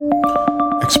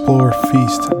Explore,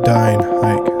 feast, dine,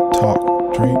 hike, talk,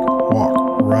 drink,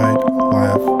 walk, ride,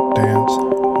 laugh, dance,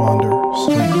 wander,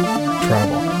 sleep,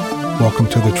 travel. Welcome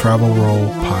to the Travel Roll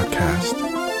Podcast.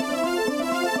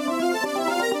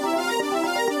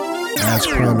 As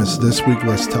promised, this week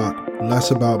let's talk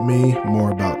less about me,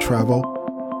 more about travel.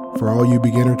 For all you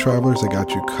beginner travelers, I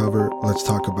got you covered. Let's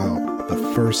talk about the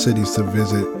first cities to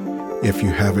visit if you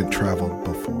haven't traveled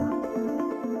before.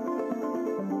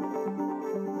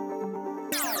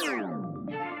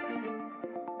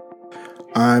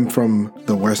 I'm from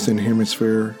the Western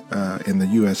Hemisphere in the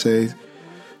USA,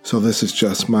 so this is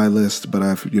just my list, but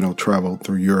I've, traveled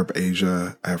through Europe,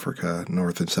 Asia, Africa,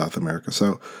 North and South America.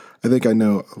 So I think I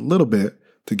know a little bit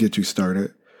to get you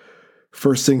started.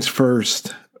 First things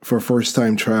first, for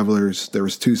first-time travelers, there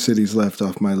was 2 cities left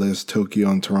off my list, Tokyo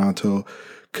and Toronto.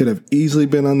 Could have easily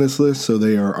been on this list, so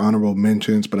they are honorable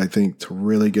mentions, but I think to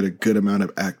really get a good amount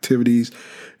of activities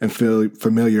and feel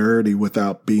familiarity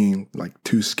without being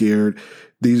too scared,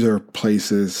 these are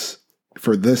places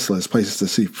for this list, places to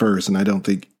see first, and I don't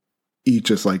think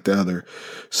each is like the other.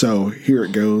 So here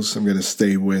it goes. I'm going to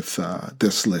stay with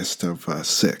this list of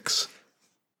 6.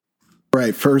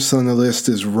 Right, first on the list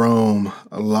is Rome.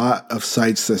 A lot of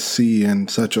sights to see in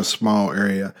such a small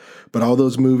area. But all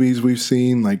those movies we've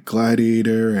seen, like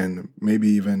Gladiator and maybe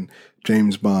even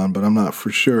James Bond, but I'm not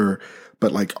for sure.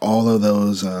 But all of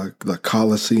those, the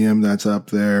Colosseum that's up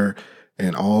there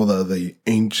and all of the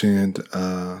ancient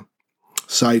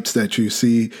sites that you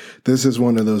see, this is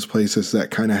one of those places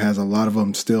that kind of has a lot of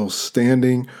them still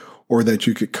standing, or that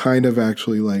you could kind of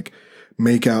actually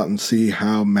make out and see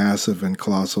how massive and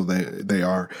colossal they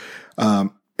are.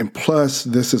 And plus,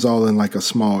 this is all in a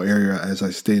small area, as I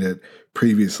stated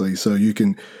previously. So you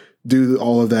can do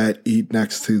all of that, eat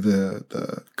next to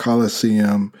the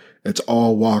Colosseum. It's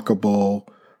all walkable.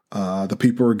 The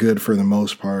people are good for the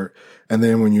most part. And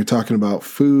then when you're talking about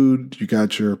food, you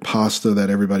got your pasta that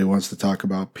everybody wants to talk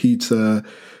about, pizza,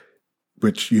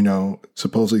 which,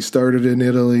 supposedly started in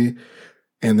Italy.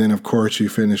 And then, of course, you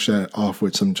finish that off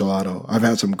with some gelato. I've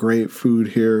had some great food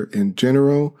here in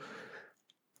general.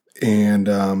 And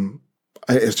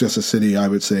it's just a city, I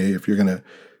would say, if you're going to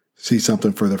see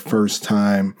something for the first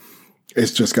time,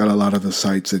 it's just got a lot of the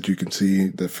sights that you can see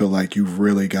that feel like you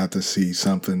really got to see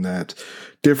something that's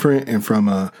different and from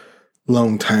a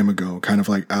long time ago, kind of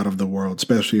out of the world,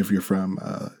 especially if you're from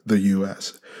the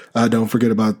U.S. Don't forget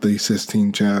about the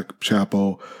Sistine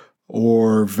Chapel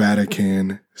or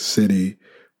Vatican City,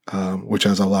 which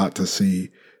has a lot to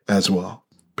see as well.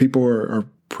 People are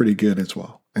pretty good as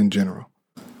well in general.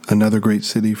 Another great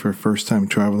city for first-time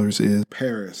travelers is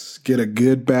Paris. Get a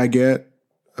good baguette,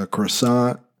 a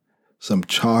croissant, some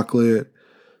chocolate,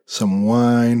 some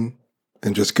wine,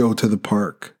 and just go to the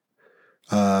park.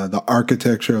 The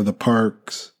architecture of the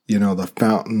parks, the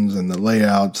fountains and the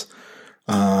layouts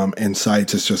and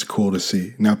sights is just cool to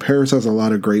see. Now, Paris has a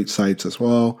lot of great sights as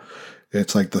well.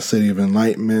 It's like the city of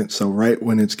enlightenment. So right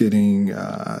when it's getting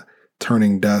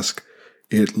turning dusk,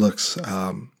 it looks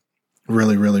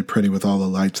really, really pretty with all the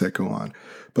lights that go on.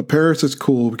 But Paris is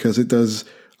cool because it does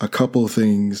a couple of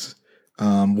things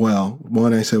well.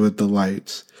 One, I said with the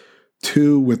lights.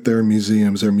 2, with their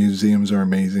museums. Their museums are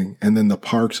amazing. And then the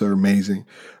parks are amazing.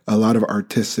 A lot of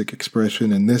artistic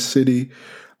expression in this city.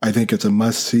 I think it's a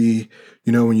must-see.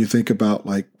 When you think about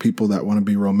people that want to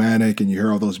be romantic and you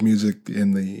hear all those music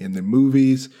in the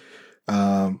movies,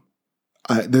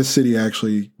 this city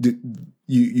actually,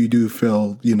 you do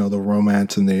feel, the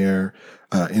romance in the air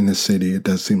in the city. It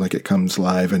does seem like it comes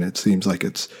live, and it seems like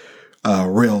it's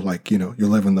real, you're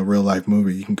living the real life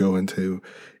movie. You can go into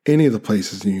any of the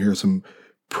places and you hear some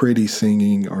pretty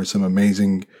singing or some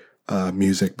amazing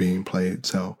music being played.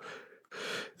 So,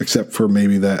 except for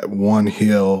maybe that one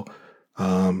hill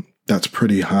that's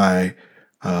pretty high.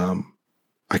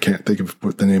 I can't think of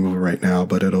what the name of it right now,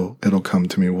 but it'll come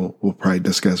to me. We'll probably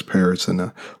discuss Paris in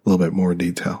a little bit more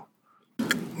detail.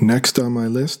 Next on my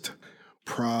list,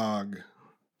 Prague.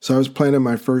 So I was planning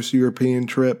my first European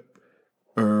trip,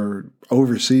 or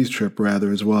overseas trip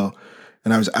rather, as well.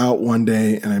 And I was out one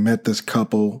day and I met this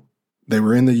couple. They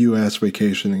were in the U.S.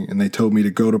 vacationing and they told me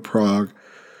to go to Prague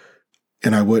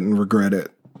and I wouldn't regret it.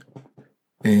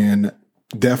 And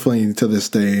definitely to this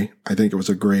day, I think it was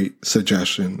a great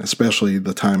suggestion, especially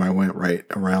the time I went right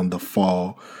around the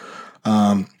fall.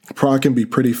 Prague can be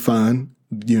pretty fun,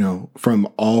 from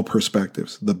all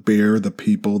perspectives. The beer, the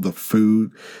people, the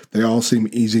food, they all seem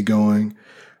easygoing.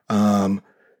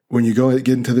 When you get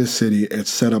into this city, it's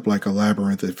set up like a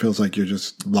labyrinth. It feels like you're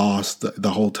just lost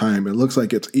the whole time. It looks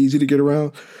like it's easy to get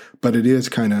around, but it is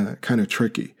kind of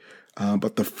tricky.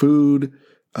 But the food,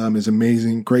 is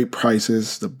amazing. Great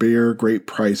prices. The beer, great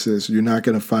prices. You're not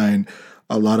going to find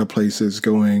a lot of places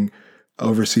going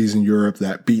overseas in Europe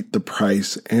that beat the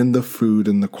price and the food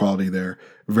and the quality there.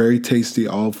 Very tasty,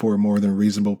 all for a more than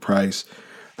reasonable price.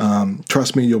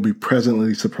 Trust me, you'll be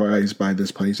pleasantly surprised by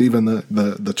this place. Even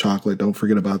the chocolate, don't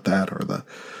forget about that, or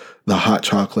the hot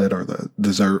chocolate, or the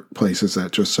dessert places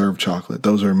that just serve chocolate.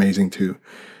 Those are amazing too.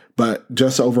 But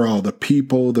just overall, the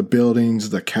people, the buildings,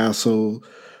 the castle,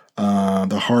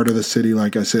 the heart of the city,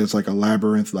 like I said, it's like a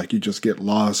labyrinth. Like you just get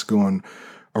lost going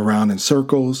around in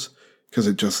circles because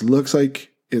it just looks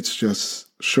like it's just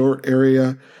short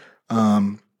area.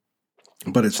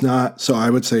 But it's not. So I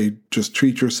would say just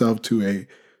treat yourself to a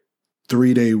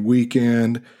 3-day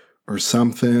weekend or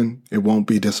something. It won't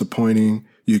be disappointing.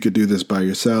 You could do this by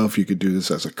yourself. You could do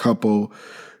this as a couple.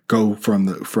 Go from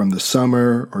the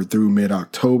summer or through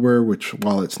mid-October, which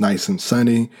while it's nice and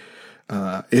sunny.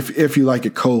 If you like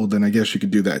it cold, then I guess you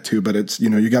could do that too. But it's,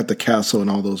 you got the castle and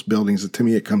all those buildings. To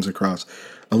me, it comes across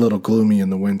a little gloomy in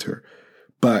the winter.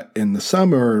 But in the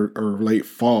summer or late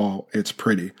fall, it's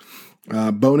pretty.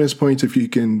 Bonus points if you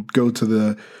can go to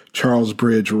the Charles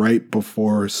Bridge right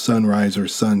before sunrise or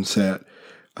sunset.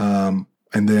 And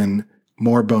then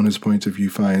more bonus points if you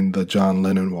find the John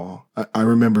Lennon Wall. I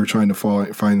remember trying to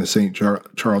find the St.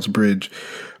 Charles Bridge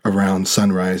around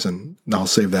sunrise, and I'll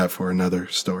save that for another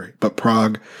story. But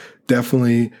Prague,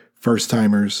 definitely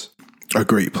first-timers, a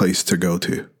great place to go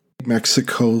to.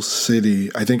 Mexico City.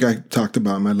 I think I talked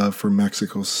about my love for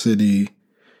Mexico City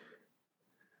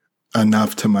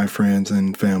enough to my friends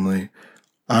and family.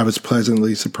 I was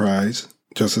pleasantly surprised,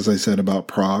 just as I said about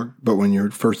Prague. But when you're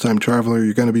a first-time traveler,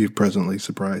 you're going to be pleasantly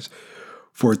surprised.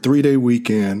 For a 3-day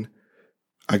weekend,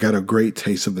 I got a great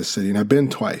taste of the city, and I've been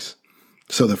twice.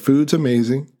 So the food's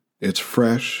amazing. It's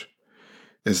fresh.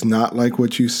 It's not like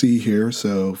what you see here.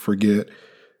 So forget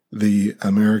the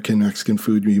American Mexican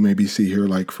food you maybe see here,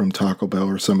 like from Taco Bell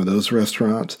or some of those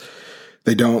restaurants.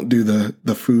 They don't do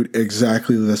the food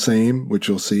exactly the same, which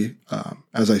you'll see.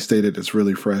 As I stated, it's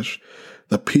really fresh.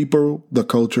 The people, the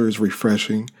culture is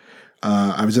refreshing.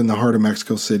 I was in the heart of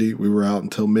Mexico City. We were out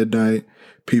until midnight.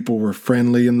 People were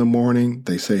friendly in the morning.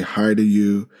 They say hi to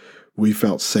you. We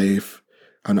felt safe.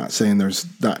 I'm not saying there's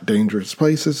not dangerous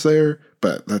places there,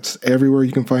 but that's everywhere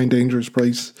you can find dangerous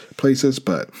places.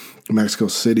 But Mexico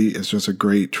City is just a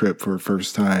great trip for a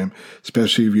first time,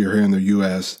 especially if you're here in the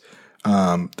U.S.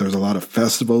 There's a lot of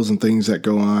festivals and things that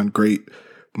go on, great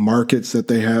markets that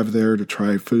they have there to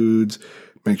try foods.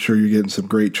 Make sure you're getting some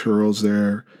great churros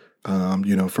there,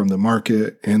 from the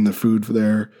market and the food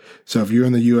there. So if you're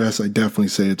in the U.S., I definitely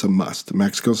say it's a must.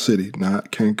 Mexico City,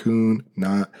 not Cancun,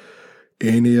 not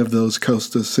any of those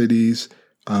coastal cities.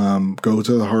 Go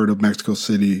to the heart of Mexico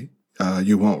City.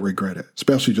 You won't regret it,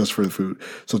 especially just for the food.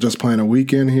 So just plan a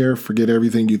weekend here. Forget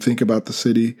everything you think about the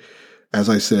city. As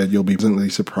I said, you'll be pleasantly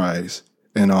surprised,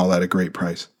 and all at a great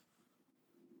price.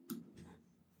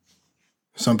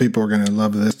 Some people are going to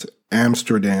love this.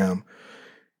 Amsterdam.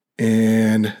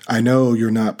 And I know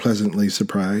you're not pleasantly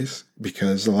surprised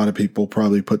because a lot of people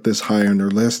probably put this high on their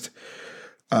list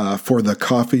for the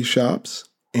coffee shops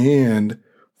and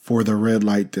for the red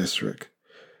light district.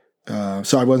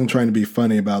 So I wasn't trying to be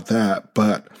funny about that,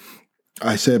 but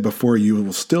I said before, you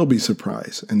will still be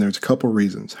surprised. And there's a couple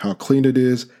reasons: how clean it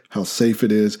is, how safe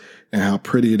it is, and how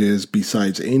pretty it is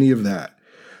besides any of that.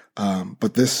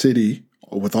 But this city,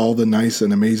 with all the nice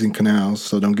and amazing canals,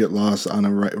 so don't get lost on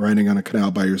riding on a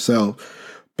canal by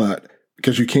yourself, but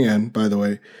because you can, by the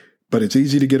way, but it's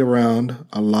easy to get around,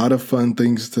 a lot of fun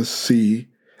things to see,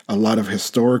 a lot of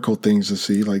historical things to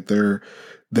see, like their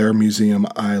museum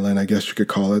island, I guess you could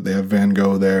call it. They have Van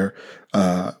Gogh there,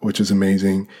 which is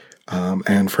amazing.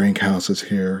 Anne Frank House is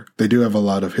here. They do have a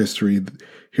lot of history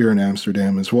here in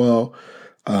Amsterdam as well.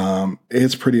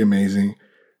 It's pretty amazing.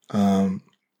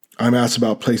 I'm asked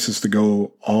about places to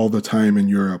go all the time in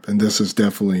Europe, and this is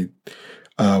definitely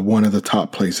one of the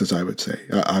top places, I would say.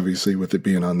 Obviously, with it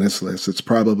being on this list, it's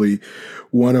probably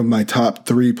one of my top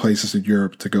 3 places in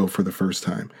Europe to go for the first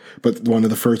time. But one of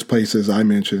the first places I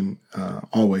mention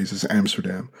always is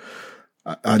Amsterdam.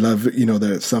 I love,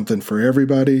 that it's something for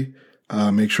everybody.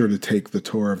 Make sure to take the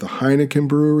tour of the Heineken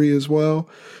Brewery as well.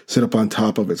 Sit up on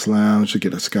top of its lounge to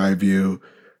get a sky view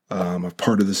of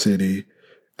part of the city.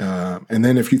 And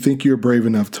then if you think you're brave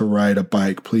enough to ride a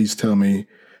bike, please tell me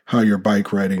how your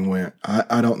bike riding went.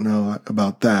 I don't know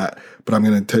about that, but I'm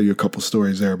going to tell you a couple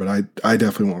stories there. But I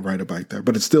definitely won't ride a bike there.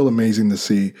 But it's still amazing to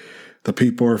see. The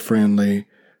people are friendly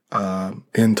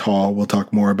and tall. We'll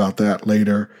talk more about that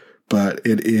later. But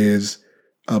it is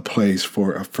a place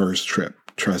for a first trip.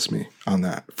 Trust me on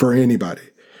that. For anybody,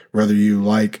 whether you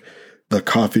like the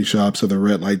coffee shops or the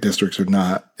red light districts are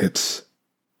not. It's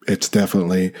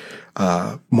definitely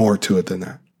more to it than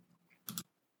that.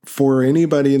 For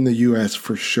anybody in the U.S.,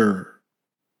 for sure,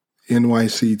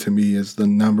 NYC to me is the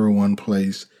number one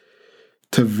place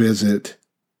to visit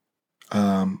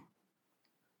as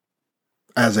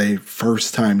a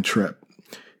first-time trip.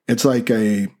 It's like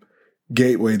a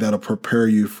gateway that'll prepare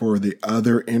you for the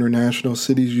other international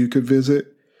cities you could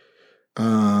visit.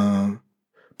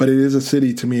 But it is a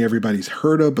city to me everybody's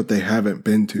heard of, but they haven't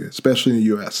been to, especially in the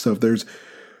U.S. So if there's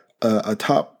a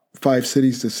top 5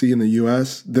 cities to see in the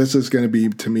U.S., this is going to be,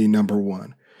 to me, number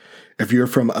one. If you're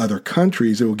from other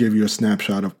countries, it will give you a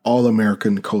snapshot of all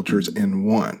American cultures in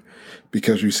one,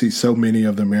 because you see so many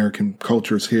of the American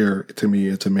cultures here. To me,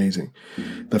 it's amazing.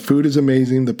 The food is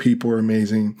amazing. The people are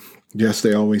amazing. Yes,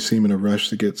 they always seem in a rush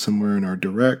to get somewhere and are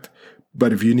direct.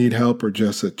 But if you need help or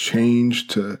just a chance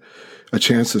to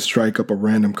strike up a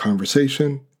random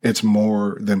conversation, it's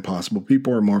more than possible.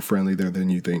 People are more friendly there than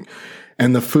you think.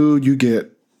 And the food, you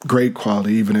get great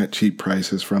quality, even at cheap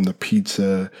prices, from the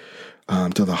pizza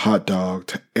to the hot dog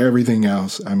to everything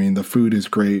else. I mean, the food is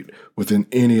great within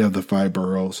any of the 5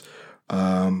 boroughs.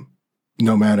 No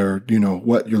matter,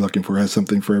 what you're looking for, it has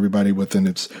something for everybody within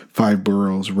its 5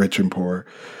 boroughs, rich and poor.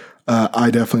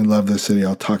 I definitely love this city.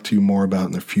 I'll talk to you more about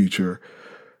in the future.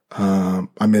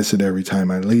 I miss it every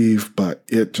time I leave, but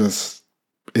it just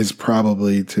is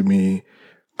probably, to me,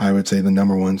 I would say the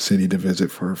number one city to visit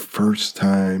for a first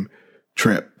time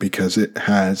trip, because it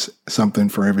has something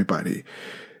for everybody,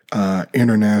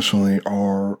 internationally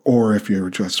or if you're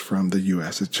just from the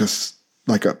U.S. It's just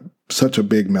like such a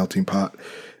big melting pot.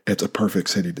 It's a perfect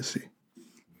city to see.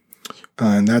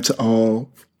 And that's all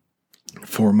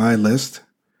for my list.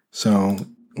 So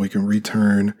we can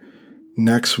return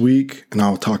next week, and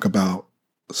I'll talk about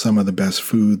some of the best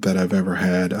food that I've ever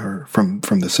had, or from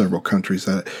the several countries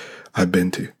that I've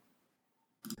been to.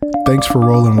 Thanks for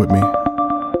rolling with me.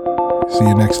 See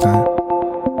you next time.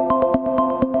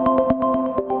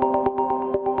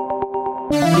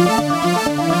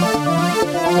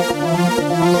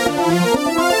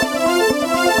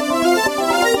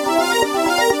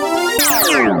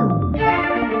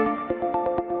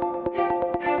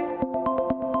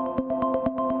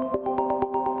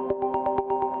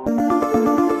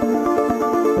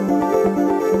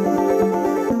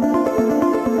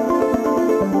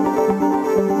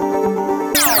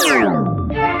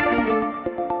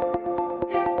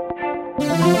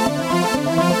 Yeah.